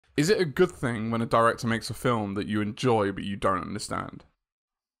Is it a good thing when a director makes a film that you enjoy but you don't understand?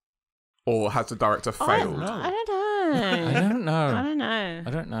 Or has the director failed? I don't know. I don't know. I don't know. I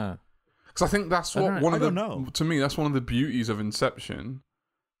don't know. Because I think that's what to me, that's one of the beauties of Inception,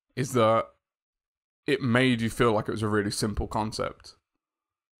 is that it made you feel like it was a really simple concept,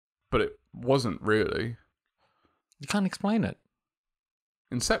 but it wasn't really. You can't explain it.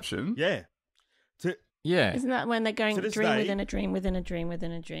 Inception? Yeah. Yeah. Isn't that when they're going To this dream day- within a dream within a dream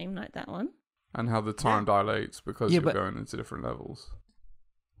within a dream, like that one? And how the time dilates because you're going into different levels.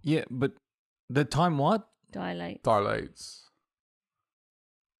 Yeah, but the time what? Dilates.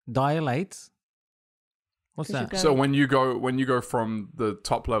 Dilates? What's that? So when you go from the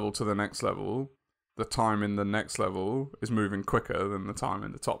top level to the next level, the time in the next level is moving quicker than the time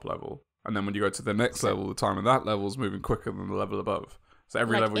in the top level. And then when you go to the next level, the time in that level is moving quicker than the level above. So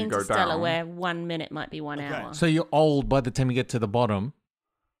every level you go down, where 1 minute might be 1 hour. So you're old by the time you get to the bottom.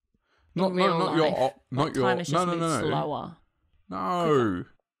 not your time is just slower. No,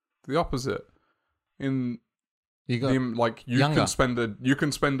 the opposite. In You got you younger. can spend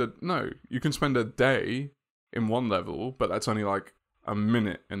a day in one level, but that's only like a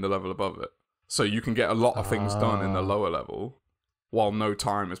minute in the level above it. So you can get a lot of things done in the lower level, while no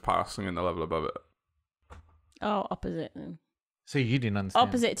time is passing in the level above it. Oh, opposite then. So you didn't understand.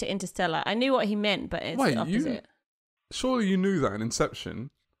 Opposite to Interstellar. I knew what he meant, but it's the opposite. Surely you knew that in Inception.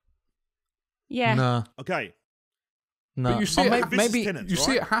 Yeah. No. Okay. No. But you see, maybe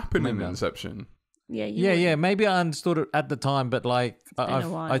see it happen in Maybe. Inception. Yeah. Maybe I understood it at the time, but like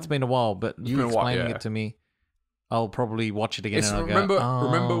it's been a while. But you explaining it to me, I'll probably watch it again. And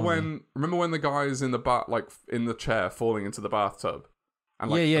Remember when the guy is in the like in the chair falling into the bathtub, and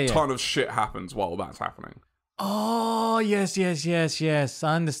like a ton of shit happens while that's happening. Oh yes.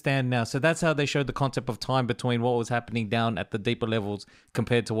 I understand now. So that's how they showed the concept of time between what was happening down at the deeper levels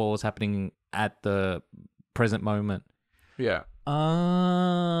compared to what was happening at the present moment. Yeah.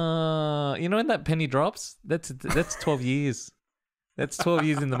 You know when that penny drops? That's 12 years. That's 12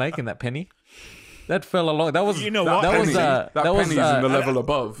 years in the making. That penny. That fell along. That was penny's in the level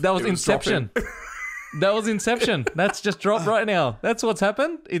above. That was Inception. That was Inception. That's just dropped right now. That's what's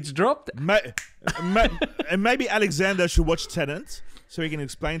happened. It's dropped. And maybe Alexander should watch Tenet so he can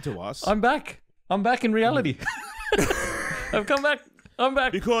explain to us. I'm back. I'm back in reality. I've come back. I'm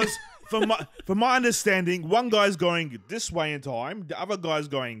back. Because from my understanding, one guy's going this way in time, the other guy's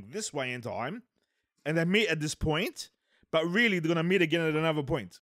going this way in time, and they meet at this point, but really they're going to meet again at another point.